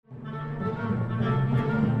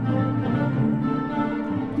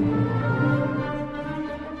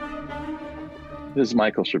This is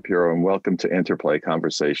Michael Shapiro, and welcome to Interplay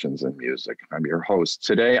Conversations in Music. I'm your host.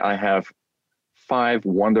 Today, I have five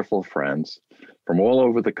wonderful friends from all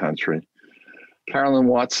over the country. Carolyn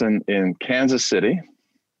Watson in Kansas City,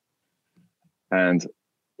 and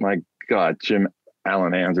my God, Jim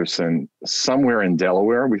Allen Anderson somewhere in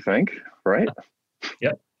Delaware, we think, right?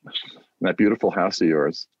 Yep. That beautiful house of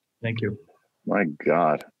yours. Thank you. My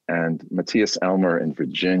God. And Matthias Elmer in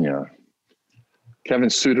Virginia. Kevin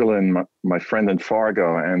Suderlin, my friend in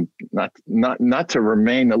Fargo, and not to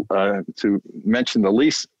remain to mention the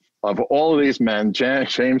least of all of these men,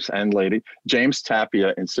 James and lady, James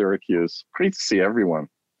Tapia in Syracuse. Great to see everyone.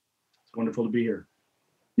 It's wonderful to be here.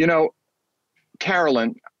 You know,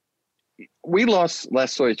 Carolyn, we last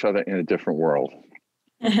saw each other in a different world.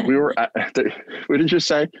 We were at, what did you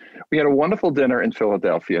say? We had a wonderful dinner in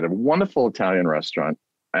Philadelphia at a wonderful Italian restaurant,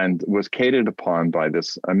 and was catered upon by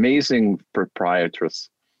this amazing proprietress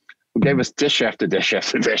who gave us dish after dish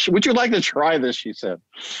after dish. Would you like to try this? She said.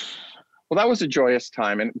 Well, that was a joyous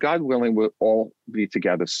time, and God willing, we'll all be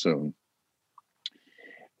together soon.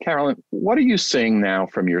 Carolyn, what are you seeing now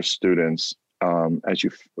from your students as you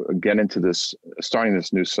get into this, starting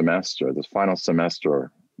this new semester, this final semester,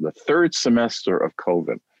 the third semester of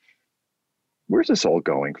COVID? Where's this all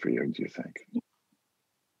going for you, do you think?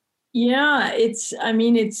 Yeah, it's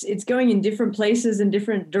going in different places and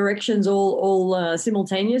different directions all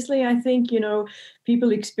simultaneously. I think,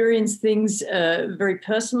 people experience things very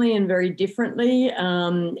personally and very differently.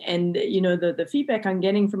 And, the feedback I'm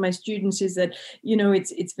getting from my students is that,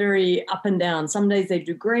 it's very up and down. Some days they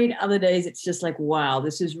do great. Other days it's just like, wow,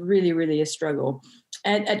 this is really, really a struggle.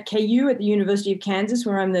 At KU, at the University of Kansas,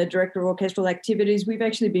 where I'm the director of orchestral activities, we've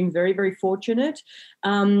actually been very, very fortunate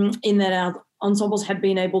in that our ensembles have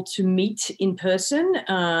been able to meet in person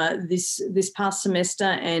this past semester,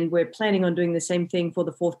 and we're planning on doing the same thing for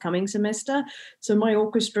the forthcoming semester. So my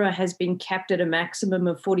orchestra has been capped at a maximum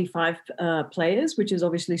of 45 players, which is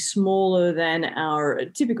obviously smaller than our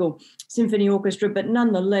typical symphony orchestra, but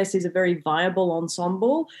nonetheless is a very viable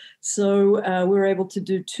ensemble. So we're able to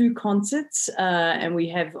do two concerts, and we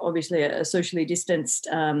have obviously a socially distanced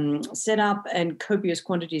setup and copious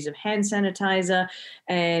quantities of hand sanitizer,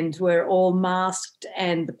 and we're all masked,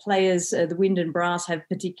 and the players, the wind and brass, have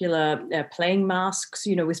particular playing masks,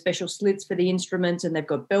 with special slits for the instruments, and they've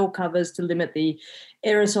got bell covers to limit the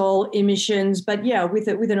aerosol emissions. But yeah, with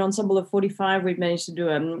an ensemble of 45, we've managed to do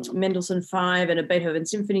a Mendelssohn 5 and a Beethoven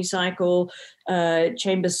symphony cycle,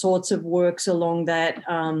 chamber sorts of works along that,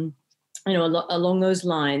 along those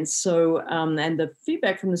lines. So, and the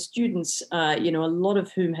feedback from the students, a lot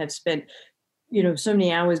of whom have spent so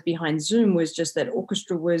many hours behind Zoom, was just that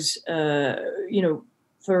orchestra was,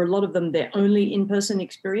 for a lot of them, their only in-person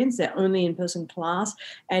experience, their only in-person class.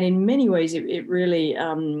 And in many ways, it really,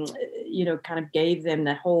 kind of gave them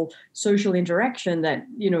that whole social interaction that,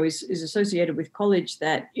 is associated with college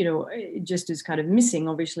that, just is kind of missing,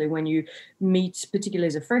 obviously, when you meet, particularly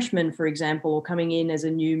as a freshman, for example, or coming in as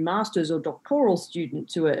a new master's or doctoral student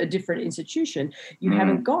to a different institution. You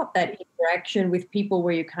haven't got that interaction with people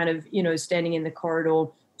where you're kind of, standing in the corridor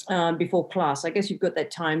before class. I guess you've got that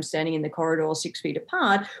time standing in the corridor 6 feet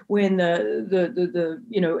apart when the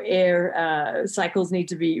air cycles need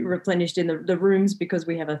to be replenished in the rooms, because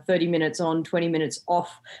we have a 30 minutes on, 20 minutes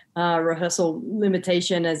off rehearsal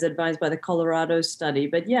limitation as advised by the Colorado study.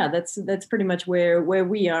 But yeah, that's pretty much where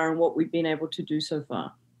we are and what we've been able to do so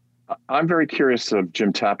far. I'm very curious of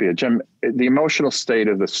Jim Tapia. Jim, the emotional state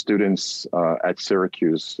of the students at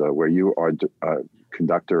Syracuse, where you are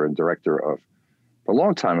conductor and director of a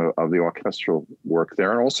long time of the orchestral work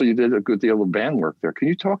there, and also you did a good deal of band work there. Can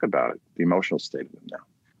you talk about it, the emotional state of them now?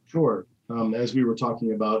 Sure. As we were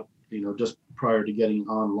talking about, just prior to getting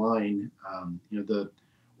online, the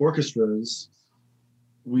orchestras,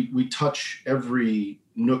 we touch every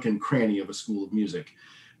nook and cranny of a school of music.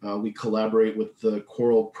 We collaborate with the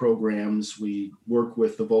choral programs. We work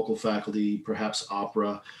with the vocal faculty, perhaps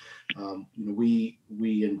opera. We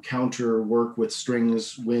encounter work with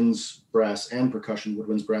strings, winds, brass, and percussion,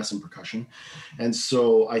 woodwinds, brass, and percussion. And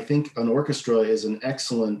so I think an orchestra is an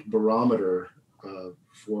excellent barometer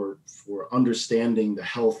for understanding the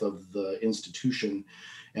health of the institution.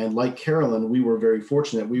 And like Carolyn, we were very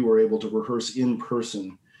fortunate. We were able to rehearse in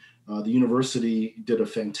person. The university did a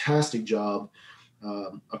fantastic job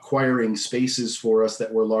acquiring spaces for us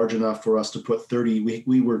that were large enough for us to put 30,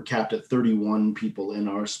 we were capped at 31 people in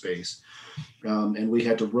our space. And we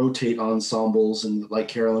had to rotate ensembles. And like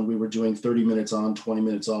Carolyn, we were doing 30 minutes on, 20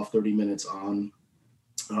 minutes off, 30 minutes on.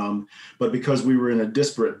 But because we were in a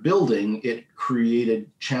disparate building, it created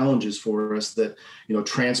challenges for us that,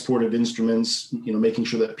 transport of instruments, making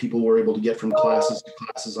sure that people were able to get from classes to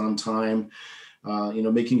classes on time,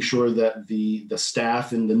 making sure that the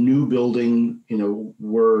staff in the new building,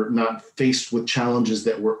 were not faced with challenges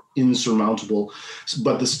that were insurmountable.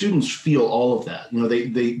 But the students feel all of that.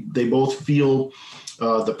 They both feel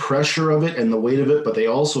the pressure of it and the weight of it, but they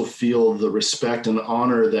also feel the respect and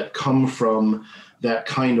honor that come from that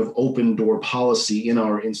kind of open door policy in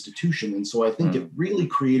our institution. And so I think it really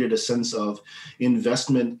created a sense of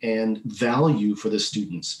investment and value for the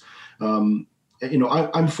students. I'm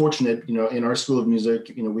fortunate, in our School of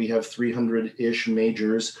Music, we have 300-ish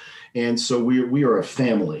majors. And so we are a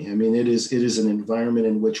family. I mean, it is an environment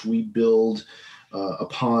in which we build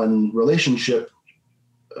upon relationship,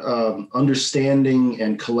 understanding,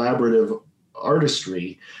 and collaborative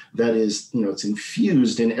artistry that is, it's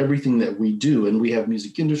infused in everything that we do. And we have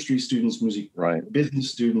music industry students, music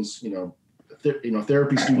business students,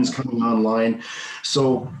 therapy students coming online.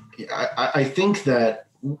 So I think that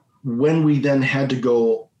when we then had to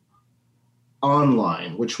go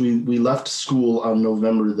online, which we left school on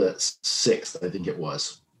November the 6th, I think it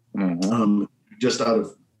was, just out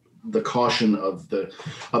of the caution of the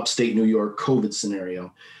upstate New York COVID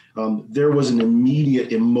scenario, there was an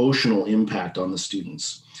immediate emotional impact on the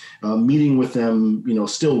students. Meeting with them,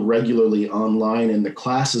 still regularly online, and the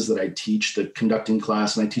classes that I teach, the conducting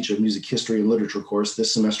class, and I teach a music history and literature course.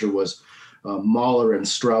 This semester was Mahler and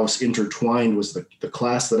Strauss intertwined was the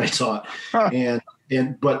class that I taught.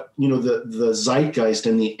 But the zeitgeist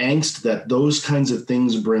and the angst that those kinds of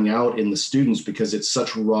things bring out in the students, because it's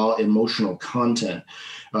such raw emotional content.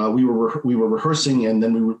 We were rehearsing, and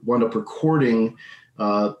then we wound up recording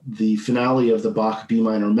the finale of the Bach B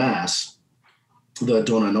minor Mass, the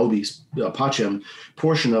Dona Nobis Pacem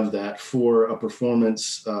portion of that, for a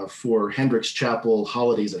performance for Hendricks Chapel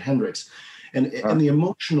Holidays at Hendricks. And the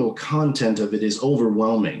emotional content of it is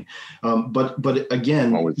overwhelming. But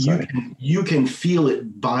again, you can feel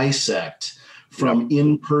it bisect from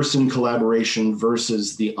in-person collaboration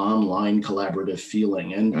versus the online collaborative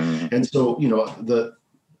feeling. And so,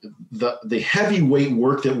 the heavyweight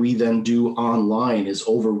work that we then do online is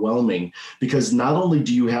overwhelming, because not only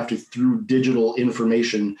do you have to, through digital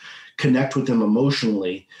information, connect with them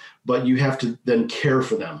emotionally, but you have to then care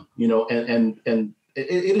for them, and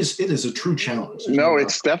it is a true challenge. No,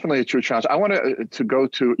 it's definitely a true challenge. I want to go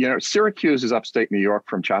to, Syracuse is upstate New York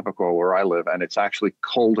from Chappaqua, where I live, and it's actually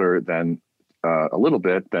colder than a little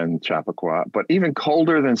bit than Chappaqua, but even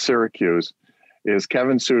colder than Syracuse is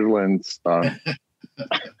Kevin Suderland's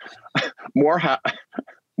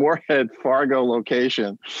Moorhead Fargo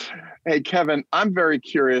location. Hey, Kevin, I'm very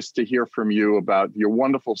curious to hear from you about your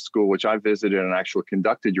wonderful school, which I visited and actually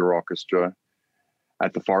conducted your orchestra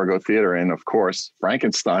at the Fargo Theater, and of course,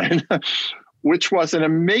 Frankenstein, which was an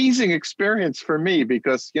amazing experience for me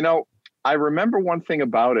because, I remember one thing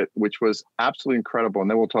about it, which was absolutely incredible. And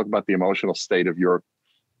then we'll talk about the emotional state of your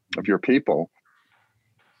people.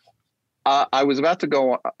 I was about to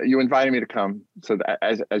go, you invited me to come, so that,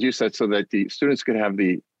 as you said, so that the students could have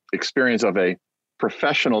the experience of a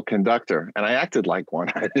professional conductor. And I acted like one,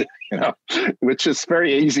 which is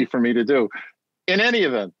very easy for me to do. In any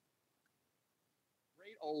event,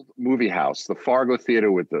 great old movie house, the Fargo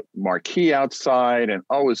Theater with the marquee outside, and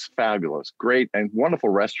it was fabulous. Great and wonderful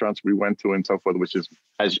restaurants we went to and so forth, which is,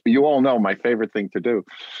 as you all know, my favorite thing to do.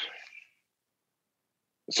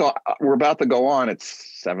 So we're about to go on.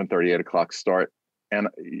 It's 7:30, 8 o'clock start. And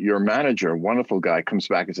your manager, wonderful guy, comes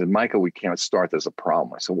back and said, Michael, we can't start. There's a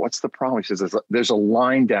problem. I said, what's the problem? He says, there's a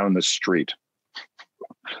line down the street.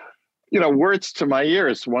 Words to my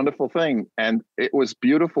ears, wonderful thing. And it was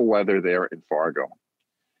beautiful weather there in Fargo.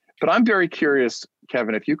 But I'm very curious,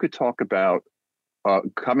 Kevin, if you could talk about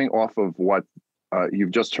coming off of what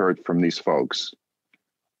you've just heard from these folks.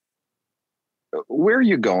 Where are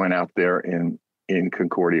you going out there in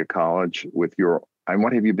Concordia College with and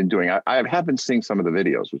what have you been doing? I have been seeing some of the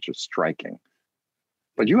videos, which is striking.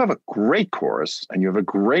 But you have a great chorus and you have a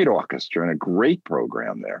great orchestra and a great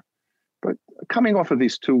program there. But coming off of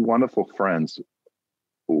these two wonderful friends,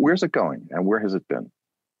 where's it going and where has it been?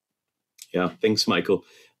 Yeah, thanks, Michael,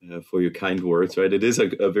 for your kind words. Right, it is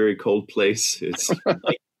a very cold place. It's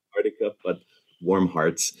like Antarctica, but warm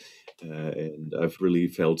hearts. And I've really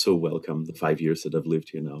felt so welcome the 5 years that I've lived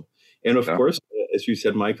here now. And of course, as you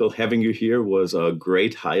said, Michael, having you here was a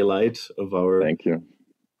great highlight of our Thank you.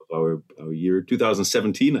 Of our year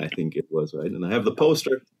 2017, I think it was, right? And I have the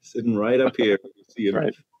poster sitting right up here. You see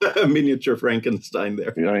a miniature Frankenstein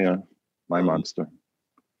there. Yeah, my monster.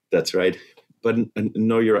 That's right. but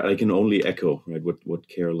no, I can only echo, right, what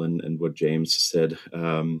Carolyn and what James said.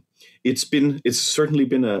 It's certainly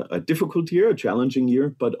been a difficult year, a challenging year,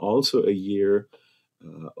 but also a year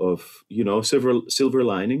of, several silver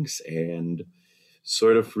linings and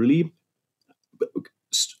sort of really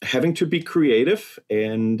having to be creative.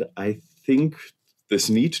 And I think this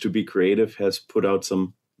need to be creative has put out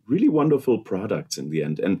some really wonderful products in the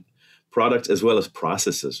end, and products as well as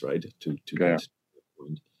processes, right? To get to that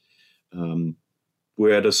point.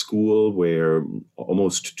 We're at a school where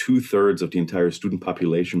almost 2/3 of the entire student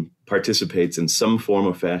population participates in some form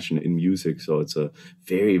or fashion in music. So it's a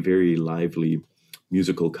very, very lively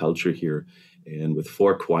musical culture here. And with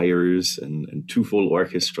 4 choirs and 2 full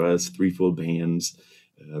orchestras, 3 full bands,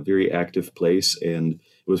 a very active place. And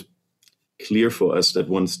it was clear for us that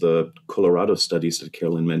once the Colorado studies that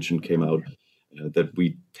Carolyn mentioned came out, that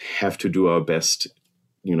we have to do our best,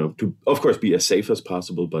 to, of course, be as safe as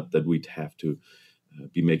possible, but that we'd have to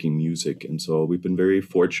be making music. And so we've been very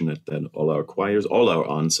fortunate that all our choirs, all our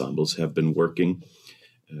ensembles have been working,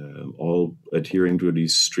 all adhering to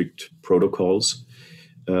these strict protocols.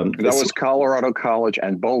 That was Colorado College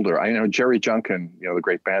and Boulder. I know Jerry Junkin, the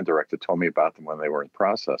great band director, told me about them when they were in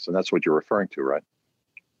process. And that's what you're referring to, right?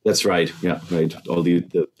 That's right. Yeah, right. All the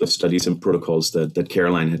studies and protocols that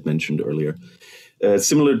Caroline had mentioned earlier.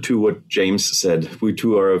 Similar to what James said, we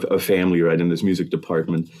too are a family, right, in this music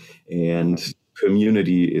department. And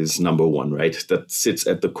community is number one, right? That sits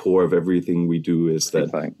at the core of everything we do, is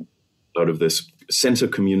that out of this sense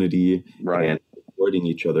of community, right, and supporting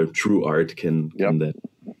each other, true art can then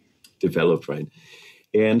develop, right?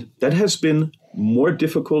 And that has been more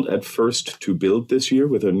difficult at first to build this year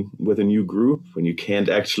with a new group, when you can't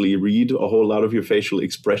actually read a whole lot of your facial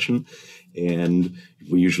expression. And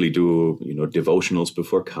we usually do, devotionals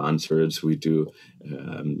before concerts. We do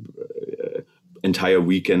entire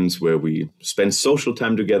weekends where we spend social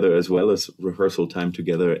time together as well as rehearsal time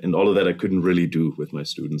together. And all of that I couldn't really do with my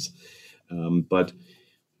students. But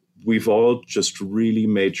we've all just really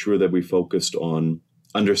made sure that we focused on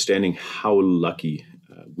understanding how lucky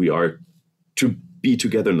we are to be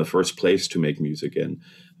together in the first place to make music, and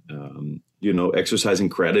exercising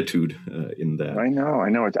gratitude in that. I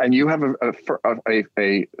know it. And you have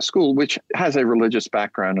a school which has a religious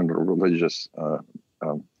background and a religious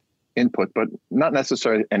input, but not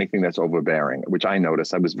necessarily anything that's overbearing, which I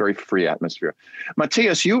noticed. I was very free atmosphere.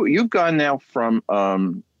 Matthias, you've gone now from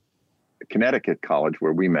Connecticut College,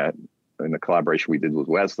 where we met in the collaboration we did with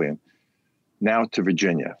Wesleyan, now to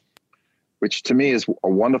Virginia, which to me is a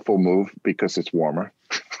wonderful move because it's warmer.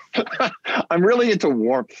 I'm really into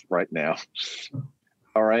warmth right now.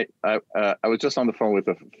 All right. I was just on the phone with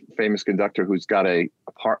a famous conductor who's got a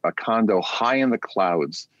condo high in the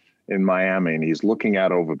clouds in Miami, and he's looking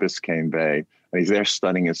out over Biscayne Bay, and he's there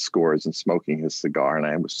studying his scores and smoking his cigar. And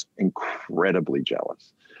I was incredibly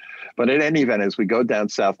jealous. But at any event, as we go down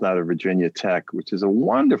south now to Virginia Tech, which is a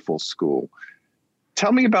wonderful school,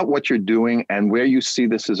 tell me about what you're doing and where you see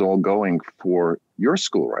this is all going for your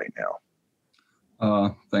school right now.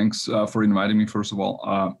 Thanks for inviting me, first of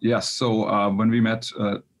all. Yes, so when we met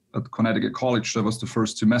at Connecticut College, that was the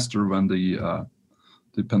first semester when the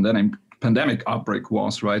pandemic outbreak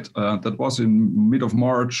was, right? That was in mid of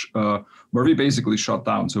March, where we basically shut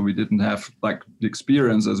down. So we didn't have like the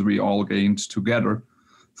experience as we all gained together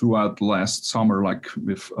throughout the last summer, like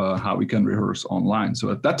with how we can rehearse online.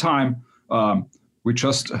 So at that time, we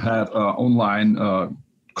just had online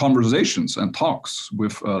conversations and talks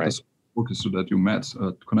with the orchestra that you met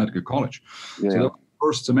at Connecticut College. Yeah. So that was the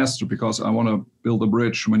first semester, because I want to build a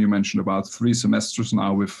bridge when you mentioned about 3 semesters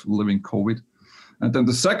now with living COVID. And then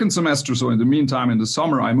the second semester, so in the meantime, in the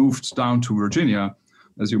summer, I moved down to Virginia,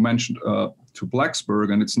 as you mentioned, to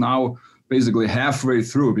Blacksburg. And it's now basically halfway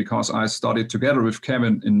through, because I studied together with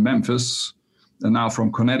Kevin in Memphis. And now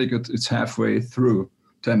from Connecticut, it's halfway through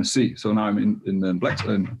Tennessee. So now I'm in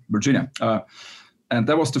Virginia. And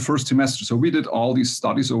that was the first semester. So we did all these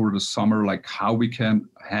studies over the summer, like how we can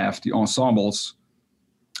have the ensembles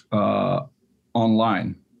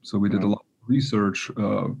online. So we did a lot of research,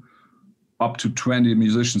 up to 20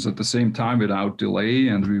 musicians at the same time without delay.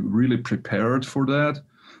 And we really prepared for that.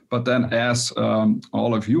 But then, as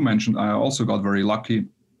all of you mentioned, I also got very lucky.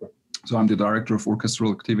 So I'm the director of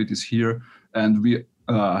orchestral activities here. And we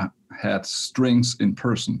had strings in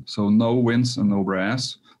person. So no winds and no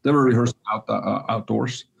brass. They were rehearsed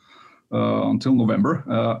outdoors until November.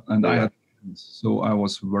 So I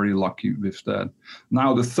was very lucky with that.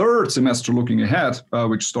 Now the third semester looking ahead,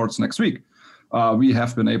 which starts next week, we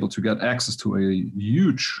have been able to get access to a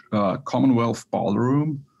huge Commonwealth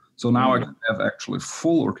ballroom. So now I can have actually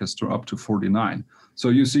full orchestra up to 49. So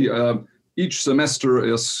you see, each semester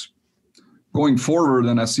is going forward,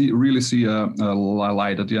 and I really see a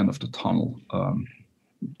light at the end of the tunnel.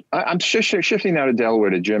 I'm shifting now to Delaware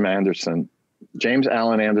to Jim Anderson. James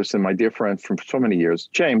Allen Anderson, my dear friend from so many years.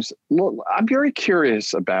 James, look, I'm very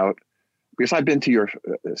curious about, because I've been to your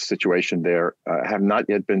situation there, have not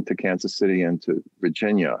yet been to Kansas City and to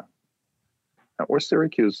Virginia or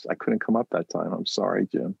Syracuse. I couldn't come up that time. I'm sorry,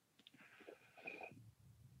 Jim.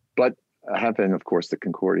 But I have been, of course, to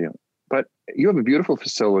Concordia. But you have a beautiful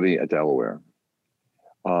facility at Delaware.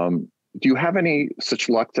 Do you have any such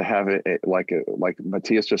luck to have it like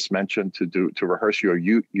Matthias just mentioned to rehearse your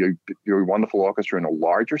wonderful orchestra in a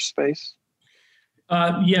larger space?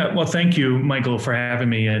 Yeah, well, thank you, Michael, for having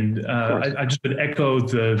me. And I just would echo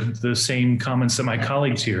the same comments that my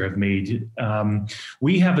colleagues here have made.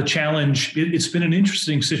 We have a challenge. It's been an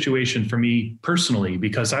interesting situation for me personally,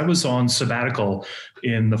 because I was on sabbatical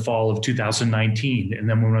in the fall of 2019. And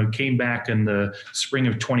then when I came back in the spring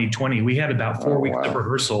of 2020, we had about 4 weeks of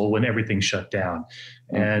rehearsal when everything shut down.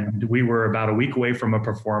 And we were about a week away from a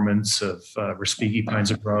performance of Respighi, Pines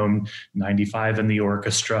of Rome, 95 in the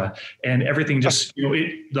orchestra, and everything just,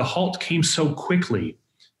 the halt came so quickly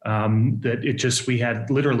that we had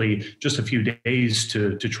literally just a few days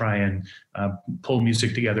to try and pull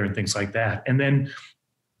music together and things like that. And then,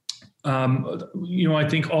 I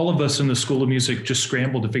think all of us in the School of Music just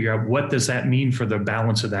scrambled to figure out what does that mean for the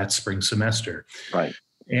balance of that spring semester. Right.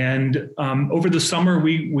 And over the summer,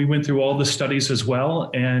 we went through all the studies as well.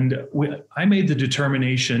 And I made the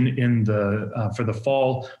determination for the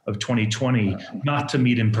fall of 2020 not to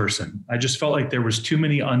meet in person. I just felt like there was too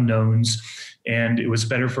many unknowns, and it was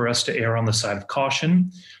better for us to err on the side of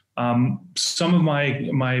caution. Some of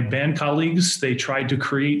my band colleagues, they tried to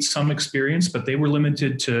create some experience, but they were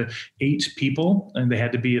limited to 8 people, and they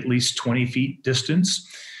had to be at least 20 feet distance.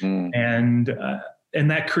 And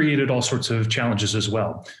that created all sorts of challenges as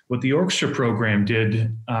well. What the orchestra program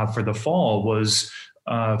did for the fall was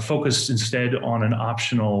focused instead on an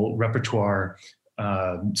optional repertoire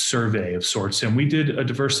survey of sorts. And we did a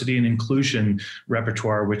diversity and inclusion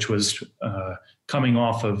repertoire, which was coming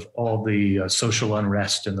off of all the social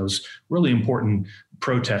unrest and those really important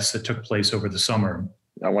protests that took place over the summer.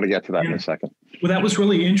 I want to get to that in a second. Well, that was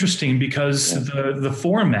really interesting because the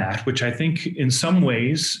format, which I think in some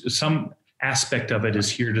ways, some aspect of it is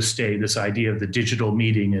here to stay, this idea of the digital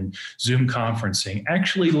meeting and Zoom conferencing,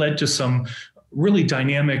 actually led to some really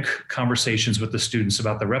dynamic conversations with the students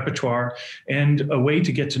about the repertoire and a way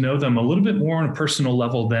to get to know them a little bit more on a personal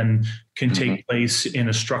level than can take place in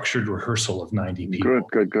a structured rehearsal of 90 people.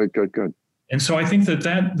 Good. And so I think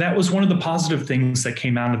that was one of the positive things that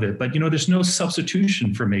came out of it. But, there's no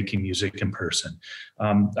substitution for making music in person.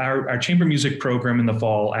 Our chamber music program in the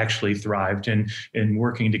fall actually thrived in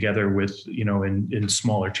working together with, in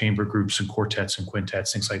smaller chamber groups and quartets and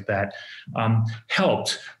quintets, things like that,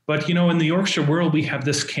 helped. But, in the orchestra world, we have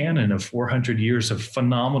this canon of 400 years of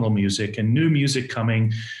phenomenal music and new music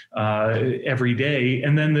coming every day.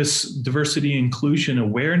 And then this diversity, inclusion,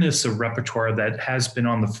 awareness of repertoire that has been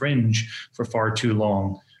on the fringe for far too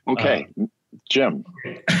long. Okay, Jim,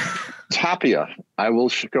 Tapia. I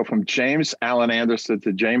will go from James Allen Anderson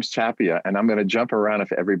to James Tapia, and I'm going to jump around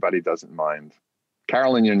if everybody doesn't mind.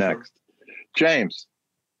 Carolyn, you're next. James,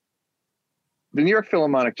 the New York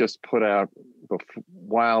Philharmonic just put out, a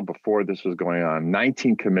while before this was going on,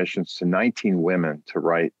 19 commissions to 19 women to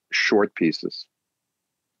write short pieces,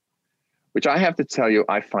 which I have to tell you,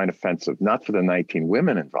 I find offensive, not for the 19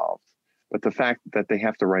 women involved, but the fact that they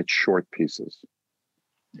have to write short pieces.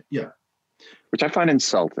 Yeah. Which I find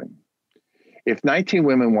insulting. If 19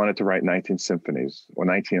 women wanted to write 19 symphonies or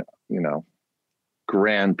 19,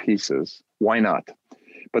 grand pieces, why not?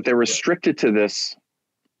 But they're restricted to this.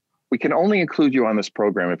 We can only include you on this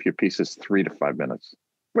program if your piece is 3 to 5 minutes.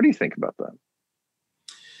 What do you think about that?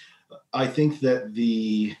 I think that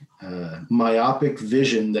the myopic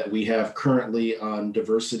vision that we have currently on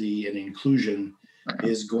diversity and inclusion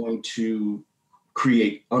is going to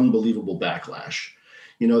create unbelievable backlash.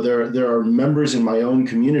 There are members in my own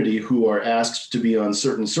community who are asked to be on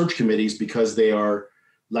certain search committees because they are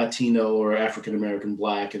Latino or African American,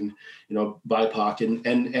 Black, and BIPOC,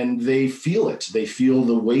 and they feel it. They feel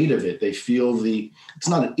the weight of it. They feel it's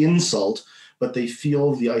not an insult, but they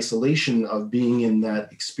feel the isolation of being in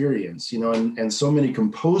that experience. And so many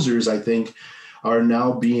composers, I think, are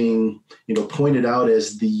now being pointed out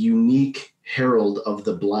as the unique herald of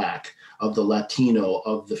the Black, of the Latino,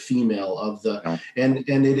 of the female, of the and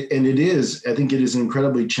it is. I think it is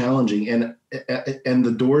incredibly challenging, and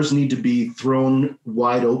the doors need to be thrown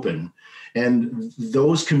wide open, and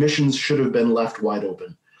those commissions should have been left wide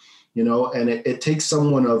open. you know, and it takes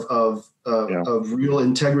someone of real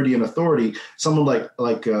integrity and authority, someone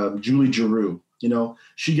like Julie Giroux. You know,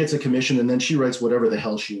 she gets a commission and then she writes whatever the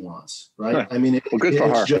hell she wants, right? I mean, good for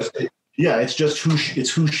her. It's just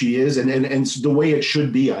who she is, and the way it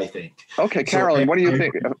should be, I think. Okay, Carolyn, what do you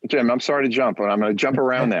think? Jim, I'm sorry to jump, but I'm going to jump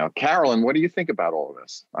around now. Carolyn, what do you think about all of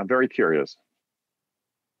this? I'm very curious.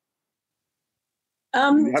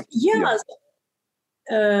 I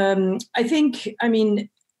think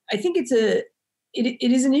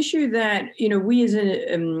it is an issue that, you know, we as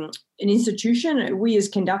an institution, we as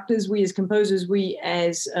conductors, we as composers, we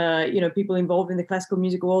as you know, people involved in the classical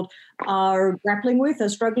music world are grappling with, are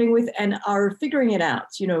struggling with, and are figuring it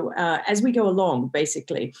out, you know, as we go along,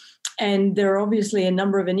 basically. And there are obviously a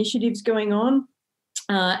number of initiatives going on.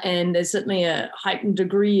 And there's certainly a heightened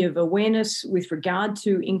degree of awareness with regard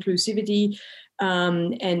to inclusivity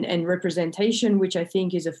and representation, which I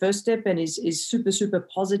think is a first step and is super, super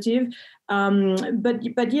positive.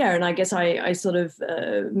 But yeah, and I guess I sort of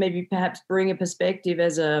maybe perhaps bring a perspective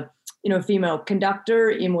as a, you know, female conductor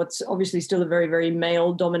in what's obviously still a very, very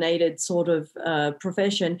male-dominated sort of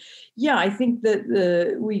profession. Yeah, I think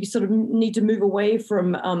that we sort of need to move away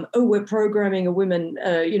from, we're programming a woman,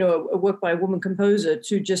 you know, a work by a woman composer,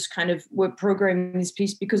 to just kind of, we're programming this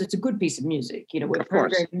piece because it's a good piece of music. You know, we're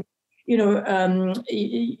programming, you know,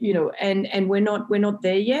 and we're not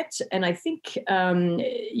there yet. And I think,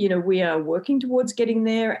 you know, we are working towards getting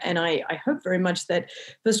there. And I hope very much that,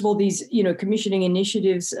 first of all, these, you know, commissioning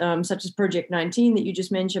initiatives such as Project 19 that you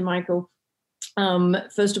just mentioned, Michael,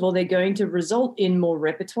 first of all, they're going to result in more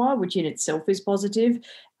repertoire, which in itself is positive.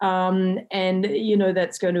 And, you know,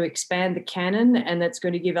 that's going to expand the canon, and that's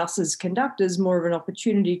going to give us as conductors more of an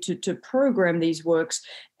opportunity to program these works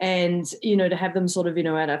and, you know, to have them sort of, you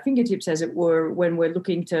know, at our fingertips, as it were, when we're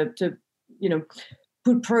looking to you know,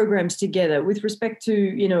 put programs together. With respect to,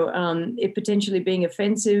 you know, it potentially being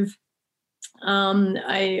offensive,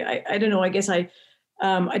 I don't know, I guess I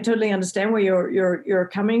totally understand where you're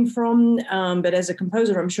coming from, but as a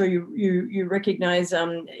composer, I'm sure you recognize,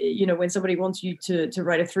 you know, when somebody wants you to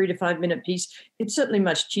write a 3 to 5 minute piece, it's certainly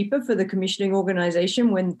much cheaper for the commissioning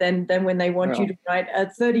organization than when they want you to write a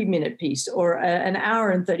 30-minute piece or an hour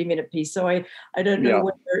and 30-minute piece. So I don't know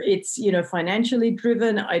whether it's, you know, financially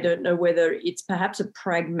driven. I don't know whether it's perhaps a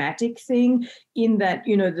pragmatic thing, in that,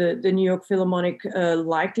 you know, the New York Philharmonic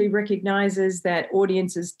likely recognizes that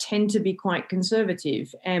audiences tend to be quite conservative.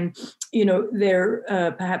 And, you know, they're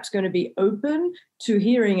perhaps going to be open to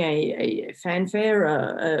hearing a fanfare,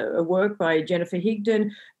 a work by Jennifer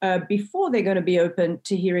Higdon, before they're going to be open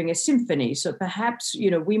to hearing a symphony. So perhaps, you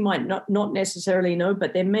know, we might not necessarily know,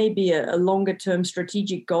 but there may be a longer term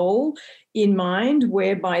strategic goal in mind,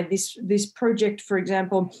 whereby this project, for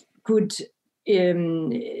example, could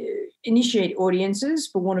initiate audiences,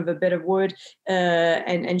 for want of a better word,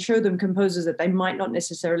 and show them composers that they might not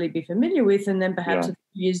necessarily be familiar with, and then perhaps a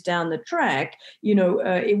few years down the track, you know,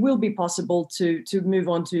 it will be possible to move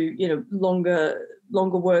on to, you know, longer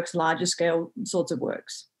works, larger scale sorts of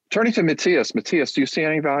works. Turning to Matthias. Matthias, do you see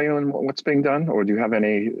any value in what's being done, or do you have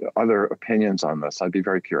any other opinions on this? I'd be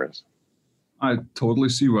very curious. I totally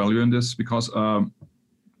see value in this, because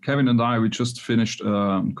Kevin and I, we just finished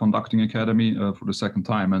Conducting Academy for the second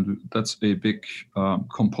time, and that's a big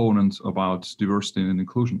component about diversity and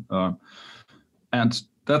inclusion. And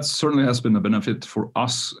that certainly has been a benefit for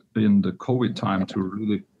us in the COVID time, to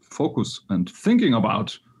really focus and thinking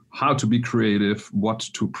about how to be creative, what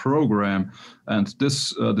to program. And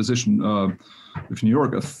this decision with New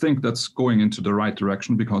York, I think that's going into the right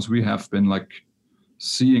direction, because we have been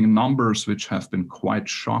seeing numbers which have been quite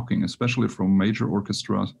shocking, especially from major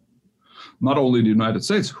orchestras, not only in the United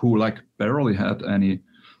States, who barely had any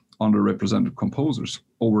underrepresented composers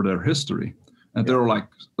over their history. And there are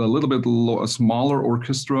a little bit smaller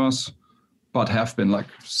orchestras, but have been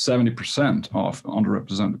 70% of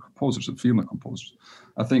underrepresented composers and female composers.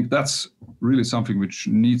 I think that's really something which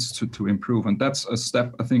needs to improve. And that's a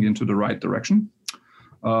step, I think, into the right direction.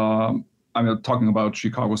 I'm talking about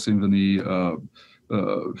Chicago Symphony,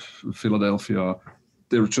 Philadelphia.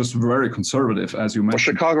 They're just very conservative, as you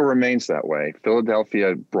mentioned. Well, Chicago remains that way.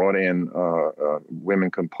 Philadelphia brought in women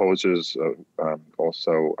composers,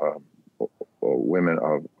 also women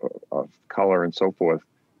of color and so forth,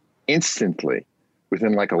 instantly,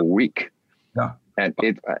 within a week. Yeah. And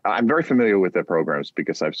I'm very familiar with their programs,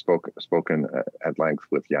 because I've spoken at length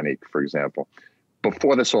with Yannick, for example,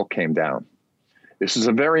 before this all came down. This is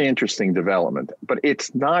a very interesting development, but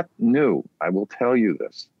it's not new. I will tell you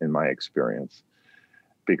this in my experience,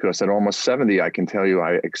 because at almost 70, I can tell you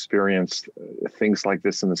I experienced things like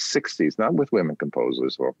this in the 60s, not with women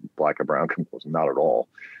composers or black or brown composers, not at all.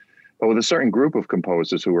 but with a certain group of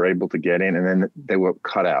composers who were able to get in and then they were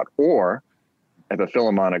cut out. Or at the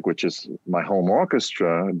Philharmonic, which is my home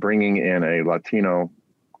orchestra, bringing in a Latino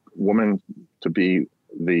woman to be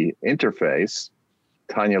the interface,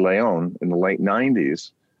 Tanya Leon, in the late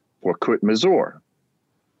 90s for Kurt Masur.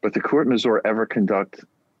 But did Kurt Masur ever conduct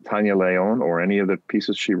Tanya Leon or any of the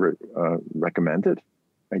pieces she recommended?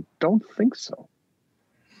 I don't think so.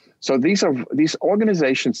 So these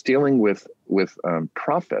organizations dealing with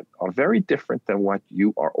profit are very different than what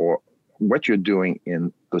you are or what you're doing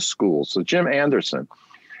in the schools. So Jim Anderson,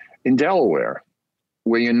 in Delaware,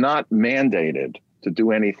 where you're not mandated to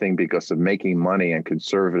do anything because of making money and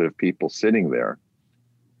conservative people sitting there,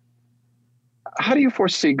 how do you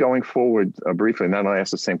foresee going forward, briefly, and then I'll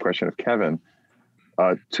ask the same question of Kevin,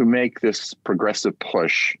 to make this progressive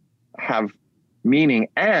push have meaning?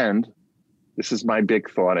 And this is my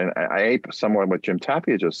big thought, and I ape somewhat what Jim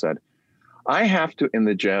Tapia just said. I have to, in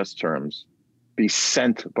the jazz terms, be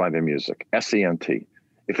sent by the music, S-E-N-T.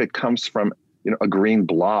 If it comes from a green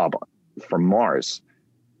blob from Mars,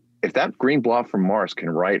 if that green blob from Mars can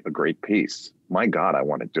write a great piece, my God, I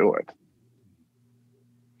want to do it.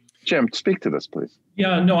 Jim, speak to this, please.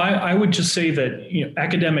 Yeah, no, I would just say that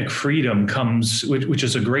academic freedom comes, which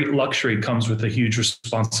is a great luxury, comes with a huge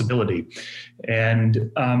responsibility.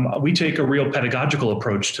 And we take a real pedagogical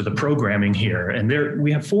approach to the programming here. And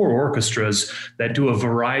we have 4 orchestras that do a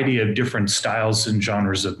variety of different styles and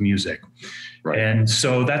genres of music. Right. And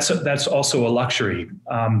so that's also a luxury.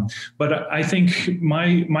 But I think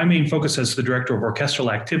my main focus as the director of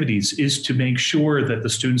orchestral activities is to make sure that the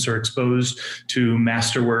students are exposed to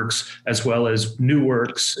masterworks as well as new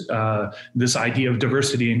works. This idea of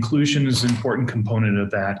diversity inclusion is an important component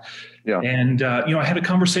of that. Yeah. And, I had a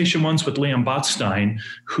conversation once with Leon Botstein,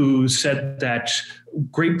 who said that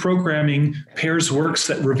great programming pairs works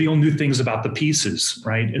that reveal new things about the pieces,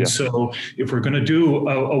 right? And so if we're going to do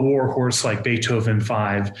a war horse like Beethoven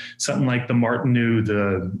 5, something like the Martinů,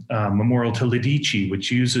 the Memorial to Lidice,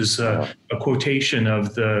 which uses a quotation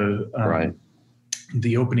of the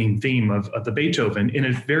opening theme of the Beethoven in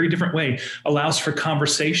a very different way, allows for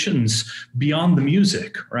conversations beyond the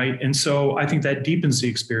music, right? And so I think that deepens the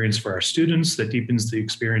experience for our students, that deepens the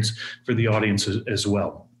experience for the audience as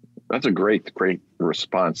well. That's a great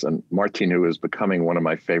response. And Martinů is becoming one of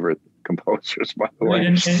my favorite composers, by the way.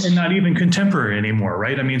 And not even contemporary anymore,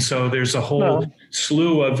 right? I mean, so there's a whole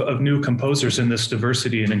slew of new composers in this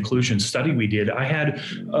diversity and inclusion study we did. I had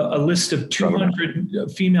a list of 200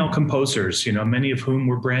 female composers, many of whom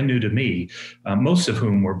were brand new to me, most of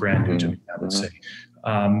whom were brand new to me, I would say.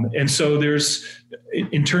 And so there's,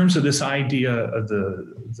 in terms of this idea of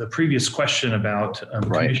the previous question about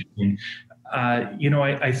commissioning,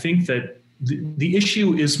 I think that the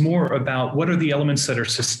issue is more about what are the elements that are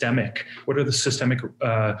systemic? What are the systemic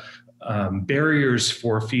barriers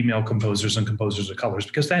for female composers and composers of colors?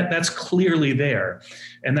 Because that's clearly there.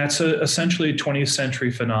 And that's essentially a 20th century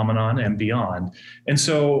phenomenon and beyond. And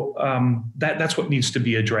so that's what needs to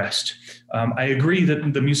be addressed. I agree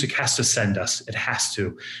that the music has to send us. It has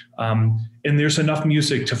to. And there's enough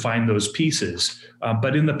music to find those pieces.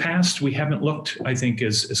 But in the past, we haven't looked, I think,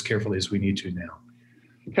 as carefully as we need to now.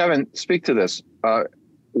 Kevin, speak to this.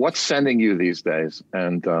 What's sending you these days?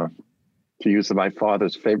 And to use my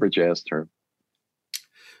father's favorite jazz term.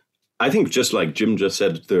 I think just like Jim just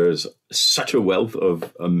said, there's such a wealth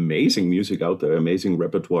of amazing music out there, amazing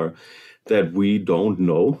repertoire that we don't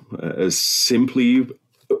know, simply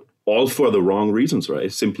all for the wrong reasons,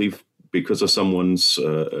 right? Simply because of someone's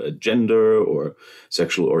gender or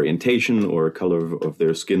sexual orientation or color of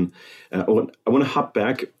their skin. I want to hop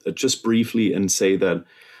back just briefly and say that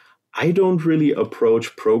I don't really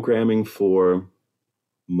approach programming for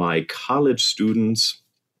my college students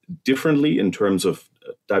differently in terms of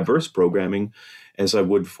diverse programming as I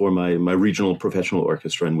would for my regional professional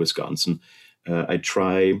orchestra in Wisconsin.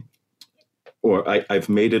 I've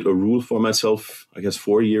made it a rule for myself, I guess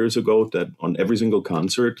 4 years ago, that on every single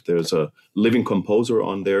concert, there's a living composer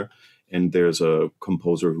on there, and there's a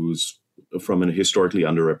composer who's from a historically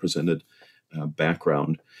underrepresented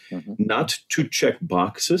background. Mm-hmm. Not to check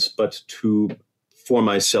boxes, but for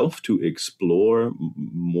myself to explore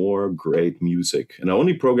more great music. And I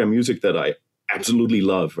only program music that I absolutely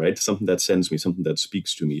love, right? Something that sends me, something that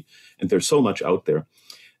speaks to me. And there's so much out there.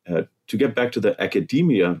 To get back to the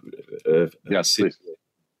academia, yes, please.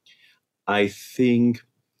 I think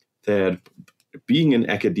that being in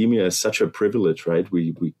academia is such a privilege, right?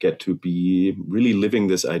 We get to be really living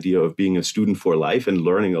this idea of being a student for life and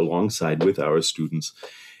learning alongside with our students.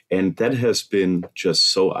 And that has been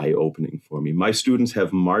just so eye-opening for me. My students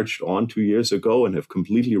have marched on 2 years ago and have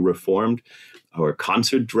completely reformed. our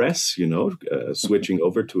concert dress, switching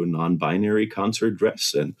over to a non-binary concert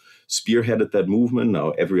dress, and spearheaded that movement.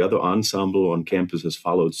 Now every other ensemble on campus has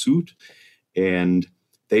followed suit. And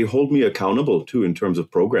they hold me accountable too in terms of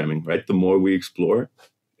programming, right? The more we explore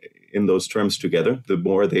in those terms together, the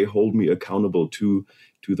more they hold me accountable to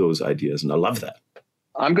those ideas. And I love that.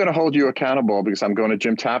 I'm going to hold you accountable because I'm going to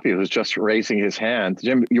Jim Tapia, who's just raising his hand.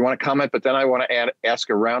 Jim, you want to comment? But then I want to ask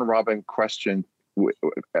a round robin question with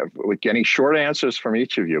getting short answers from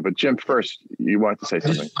each of you. But Jim, first, you wanted to say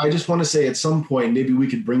something. I just want to say at some point, maybe we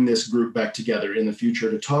could bring this group back together in the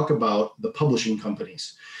future to talk about the publishing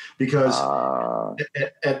companies. Because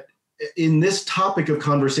in this topic of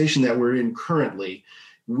conversation that we're in currently,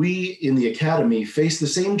 we in the Academy face the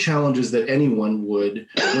same challenges that anyone would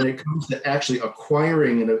when it comes to actually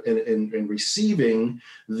acquiring and receiving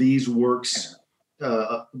these works,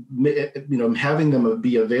 having them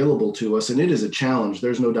be available to us. And it is a challenge.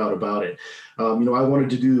 There's no doubt about it. I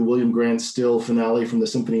wanted to do the William Grant Still finale from the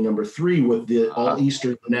Symphony No. 3 with the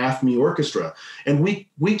All-Eastern NAFME Orchestra. And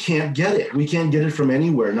we can't get it. We can't get it from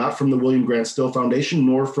anywhere, not from the William Grant Still Foundation,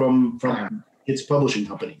 nor from its publishing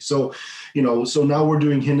company. So, so now we're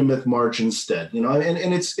doing Hindemith March instead,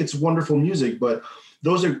 and it's wonderful music, but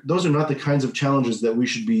those are not the kinds of challenges that we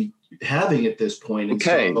should be having at this point. And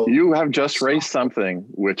okay. So, you have just raised something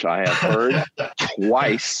which I have heard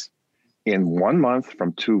twice in 1 month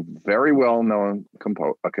from two very well-known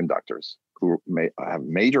conductors who have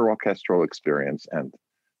major orchestral experience and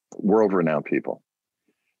world-renowned people.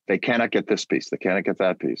 They cannot get this piece. They cannot get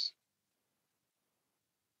that piece.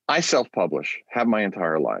 I self-publish, have my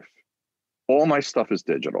entire life. All my stuff is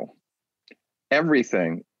digital.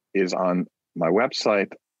 Everything is on my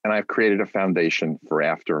website, and I've created a foundation for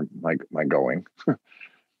after my going,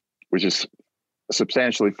 which is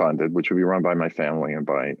substantially funded, which will be run by my family and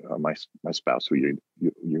by my spouse, who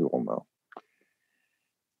you all know.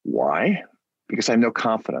 Why? Because I have no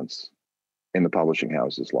confidence in the publishing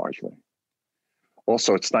houses largely.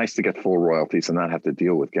 Also, it's nice to get full royalties and not have to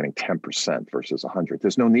deal with getting 10% versus 100.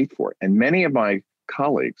 There's no need for it. And many of my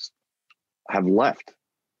colleagues have left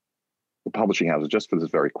the publishing houses just for this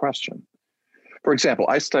very question. For example,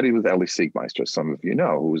 I studied with Elie Siegmeister, some of you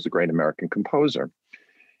know, who was a great American composer.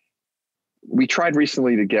 We tried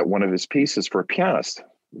recently to get one of his pieces for a pianist,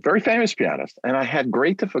 very famous pianist, and I had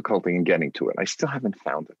great difficulty in getting to it. I still haven't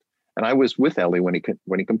found it. And I was with Elie when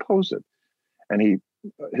he composed it. And he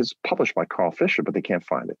is published by Carl Fischer, but they can't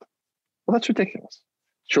find it. Well, that's ridiculous.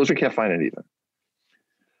 Children can't find it either.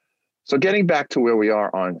 So getting back to where we are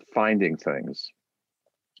on finding things,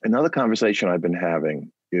 another conversation I've been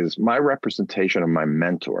having is my representation of my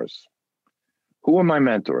mentors. Who are my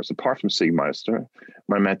mentors? Apart from Siegmeister,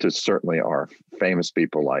 my mentors certainly are famous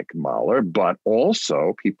people like Mahler, but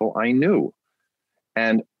also people I knew.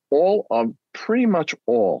 And pretty much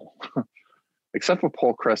all, except for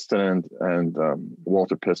Paul Creston and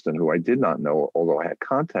Walter Piston, who I did not know, although I had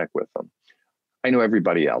contact with them. I knew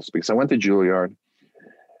everybody else because I went to Juilliard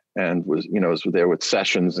and was there with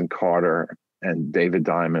Sessions and Carter and David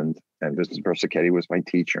Diamond, and Vincent Persichetti was my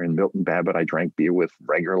teacher, and Milton Babbitt I drank beer with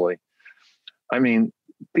regularly. I mean,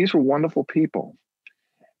 these were wonderful people.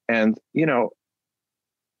 And,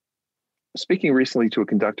 speaking recently to a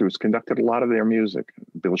conductor who's conducted a lot of their music,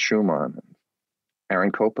 Bill Schumann,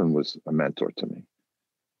 Aaron Copland was a mentor to me.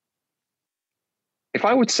 If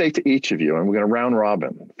I would say to each of you, and we're going to round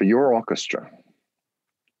robin for your orchestra,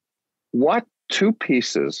 what two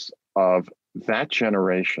pieces of that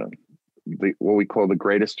generation, what we call the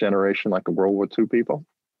greatest generation, like the World War II people,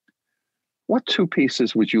 what two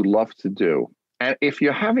pieces would you love to do? And if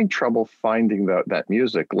you're having trouble finding that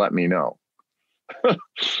music, let me know.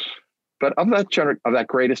 But of that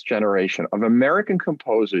greatest generation of American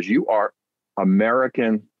composers, you are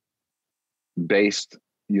American-based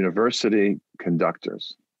university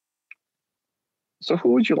conductors. So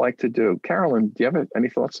who would you like to do? Carolyn, do you have any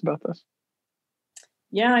thoughts about this?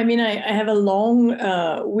 Yeah, I mean, I have a long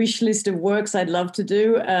wish list of works I'd love to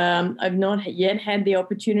do. I've not yet had the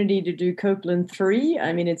opportunity to do Copland 3.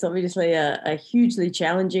 I mean, it's obviously a hugely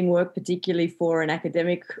challenging work, particularly for an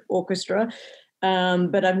academic orchestra,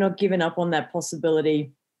 but I've not given up on that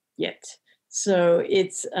possibility yet. So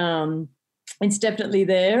it's definitely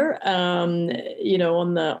there, on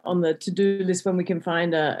the to-do list when we can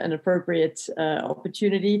find an appropriate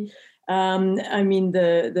opportunity. I mean,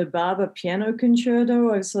 the Barber Piano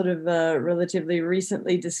Concerto I've sort of relatively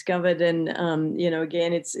recently discovered, and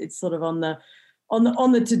again, it's sort of on the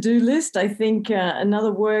to-do list. I think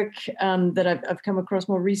another work that I've come across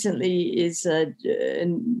more recently is a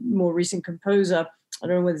more recent composer, I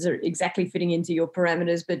don't know whether it's exactly fitting into your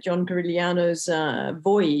parameters, but John Corigliano's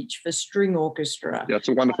Voyage for string orchestra. Yeah, it's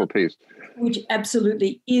a wonderful piece. Which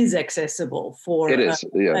absolutely is accessible for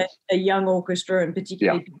a young orchestra, and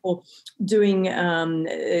particularly people doing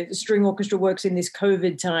string orchestra works in this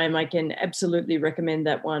COVID time. I can absolutely recommend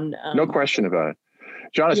that one. No question about it.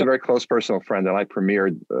 John is a very close personal friend, and I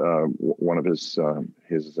premiered one of his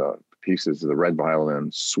pieces, the Red Violin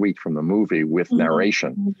Suite from the movie, with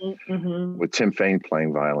narration, with Tim Fain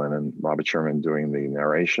playing violin and Robert Sherman doing the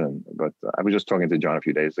narration. But I was just talking to John a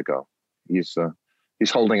few days ago. He's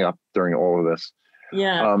holding up during all of this.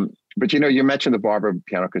 Yeah. But you mentioned the Barber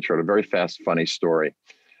Piano Concerto. Very fast, funny story.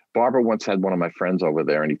 Barber once had one of my friends over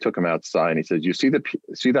there, and he took him outside, and he said, "You see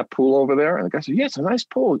that pool over there?" And the guy said, "Yeah, it's a nice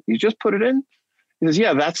pool. You just put it in?" He says,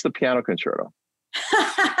 "Yeah, that's the piano concerto."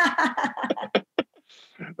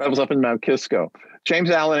 That was up in Mount Kisco.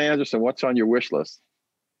 James Allen Anderson, what's on your wish list?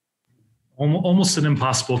 Almost an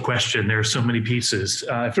impossible question. There are so many pieces.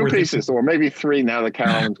 Two pieces, or maybe three now that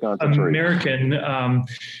Carolyn's gone to three. American,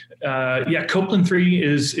 Copland 3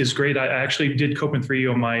 is great. I actually did Copland 3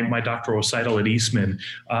 on my doctoral recital at Eastman.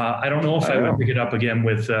 I don't know if I would pick it up again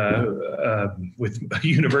with a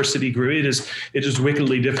university group. It is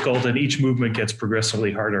wickedly difficult, and each movement gets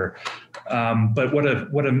progressively harder. But what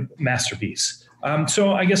a masterpiece.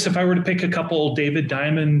 So I guess if I were to pick a couple, David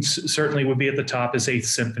Diamond certainly would be at the top. His Eighth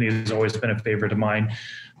Symphony has always been a favorite of mine.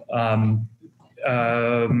 The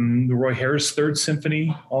Roy Harris Third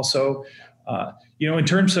Symphony also. In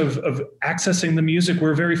terms of accessing the music,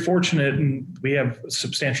 we're very fortunate, and we have a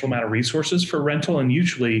substantial amount of resources for rental. And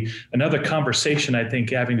usually another conversation, I think,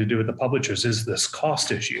 having to do with the publishers is this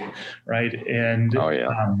cost issue, right? And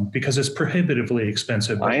because it's prohibitively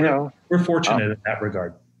expensive. I know. We're fortunate in that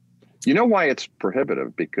regard. You know why it's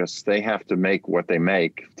prohibitive? Because they have to make what they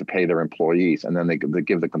make to pay their employees, and then they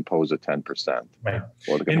give the composer 10%, right?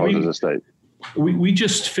 Or the composer's estate. We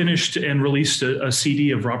just finished and released a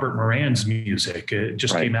CD of Robert Moran's music. It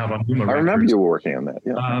just came out on Luma Records. I remember you were working on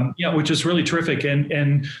that. Yeah, which is really terrific.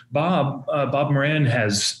 And Bob Moran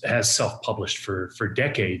has self-published for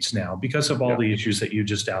decades now because of all the issues that you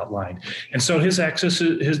just outlined. And so his access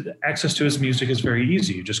to his music is very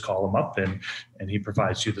easy. You just call him up and he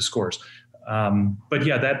provides you the scores. But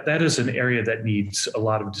yeah, that is an area that needs a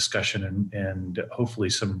lot of discussion and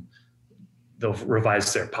hopefully they'll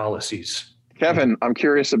revise their policies. Kevin, I'm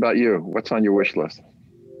curious about you. What's on your wish list?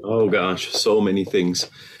 Oh gosh, so many things.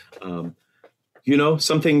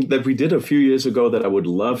 Something that we did a few years ago that I would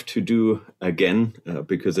love to do again,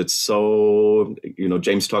 because it's so,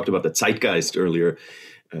 James talked about the zeitgeist earlier.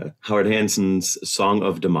 Howard Hanson's Song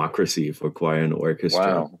of Democracy for choir and orchestra.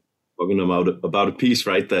 Wow. Talking about a piece,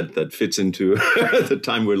 right, that fits into the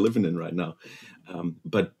time we're living in right now.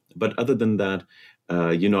 But other than that,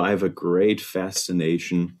 I have a great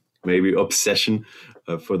fascination, maybe obsession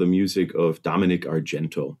for the music of Dominic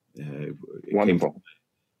Argento. Wonderful.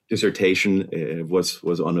 Dissertation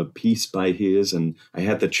was on a piece by his, and I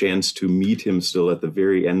had the chance to meet him still at the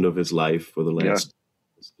very end of his life for the last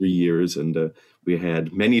 3 years, and we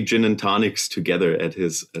had many gin and tonics together at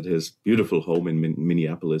his beautiful home in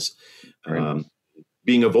Minneapolis.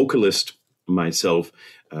 Being a vocalist myself,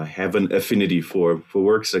 have an affinity for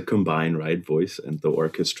works that combine voice and the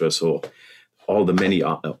orchestra. So all the many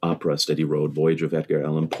operas that he wrote, Voyage of Edgar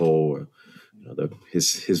Allan Poe,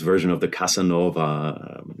 his version of the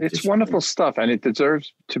Casanova. It's wonderful stuff, and it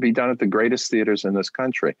deserves to be done at the greatest theaters in this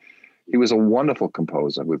country. He was a wonderful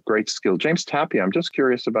composer with great skill. James Tapia, I'm just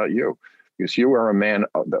curious about you, because you are a man.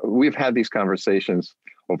 We've had these conversations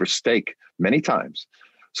over steak many times.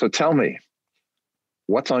 So tell me,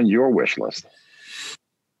 what's on your wish list?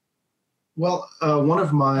 Well, one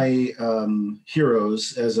of my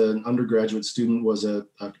heroes as an undergraduate student was a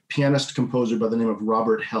pianist composer by the name of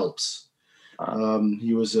Robert Helps.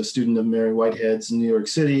 He was a student of Mary Whitehead's in New York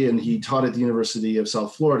City, and he taught at the University of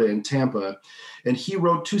South Florida in Tampa. And he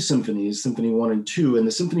wrote 2 symphonies, Symphony 1 and 2, and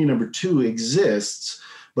the Symphony number 2 exists,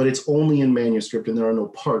 but it's only in manuscript and there are no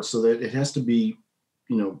parts, so that it has to be,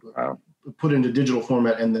 put into digital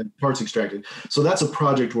format and then parts extracted. So that's a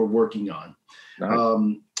project we're working on.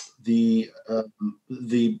 Nice.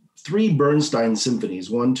 The 3 Bernstein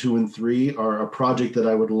symphonies, 1, 2, and 3, are a project that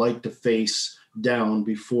I would like to face down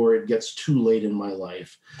before it gets too late in my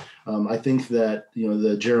life. I think that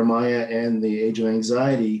the Jeremiah and the Age of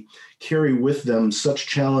Anxiety carry with them such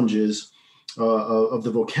challenges of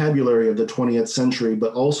the vocabulary of the 20th century,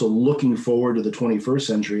 but also looking forward to the 21st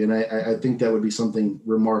century. And I think that would be something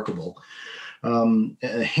remarkable.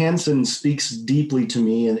 Hanson speaks deeply to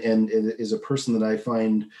me and is a person that I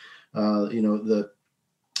find,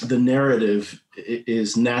 the narrative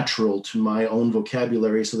is natural to my own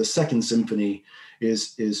vocabulary. So the Second Symphony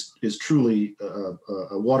is truly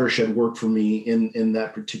a watershed work for me in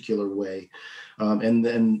that particular way. And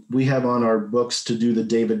then we have on our books to do the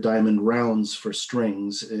David Diamond rounds for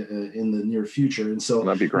strings in the near future. And so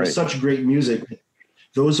that'd be great. Such great music.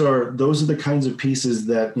 Those are the kinds of pieces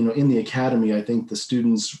that, in the academy, I think the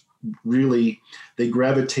students really, they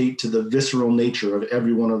gravitate to the visceral nature of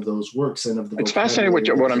every one of those works and of the. It's fascinating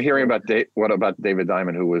what I'm hearing about David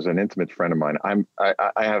Diamond, who was an intimate friend of mine. I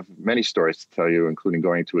have many stories to tell you, including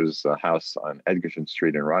going to his house on Edgerton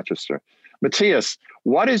Street in Rochester. Matthias,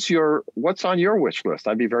 what's on your wish list?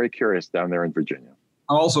 I'd be very curious down there in Virginia.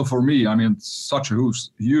 Also for me, I mean, it's such a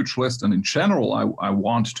huge list, and in general, I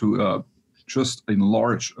want to just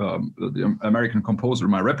enlarge the American composer,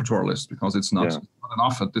 my repertoire list, because it's not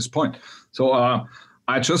enough at this point. So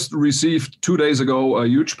I just received 2 days ago a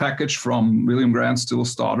huge package from William Grant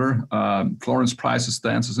Still's daughter, Florence Price's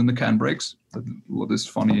Dances in the Canbrakes, this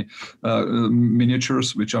funny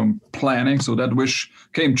miniatures, which I'm planning. So that wish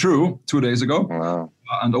came true 2 days ago. Wow.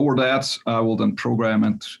 And over that, I will then program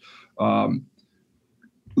and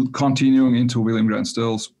continuing into William Grant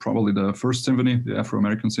Still's, probably the First Symphony, the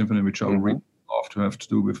Afro-American Symphony, which I would really love to have to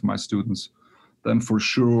do with my students. Then for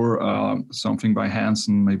sure, something by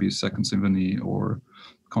Hansen, maybe Second Symphony, or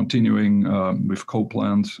continuing with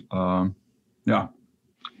Copland. And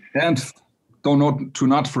to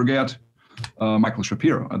not forget Michael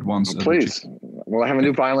Shapiro at once. Please. Well, I have a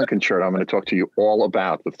new violin concerto I'm going to talk to you all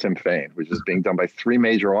about with Tim Fain, which is being done by 3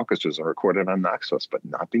 major orchestras and recorded on Naxos, but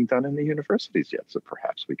not being done in the universities yet. So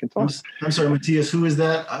perhaps we can talk. I'm sorry, Matthias, who is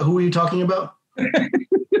that? Who are you talking about?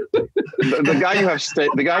 the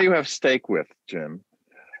guy you have steak with, Jim.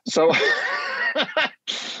 So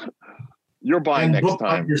you're buying next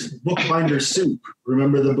time. Bookbinder soup.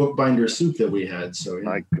 Remember the bookbinder soup that we had? So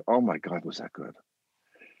oh my God, was that good,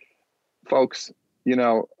 folks?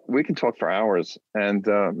 We can talk for hours, and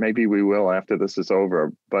maybe we will after this is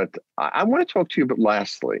over. But I want to talk to you, but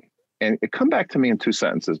lastly, and come back to me in 2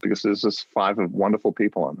 sentences, because there's just 5 wonderful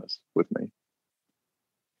people on this with me.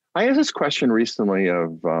 I asked this question recently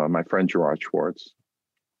of my friend Gerard Schwartz,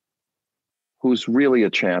 who's really a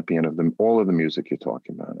champion of all of the music you're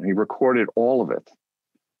talking about. And he recorded all of it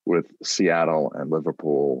with Seattle and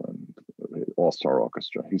Liverpool and All-Star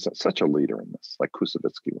Orchestra. He's such a leader in this, like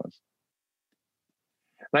Kusevitsky was.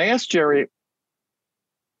 And I asked Jerry,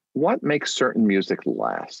 what makes certain music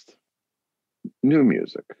last? New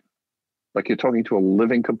music. Like you're talking to a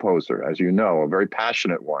living composer, as you know, a very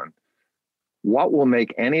passionate one. What will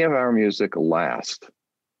make any of our music last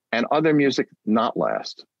and other music not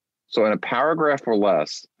last? So in a paragraph or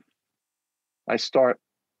less, I start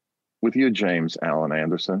with you, James Alan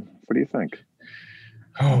Anderson. What do you think?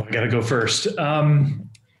 Oh, I got to go first.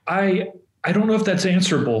 I don't know if that's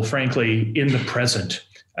answerable, frankly, in the present.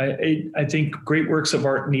 I think great works of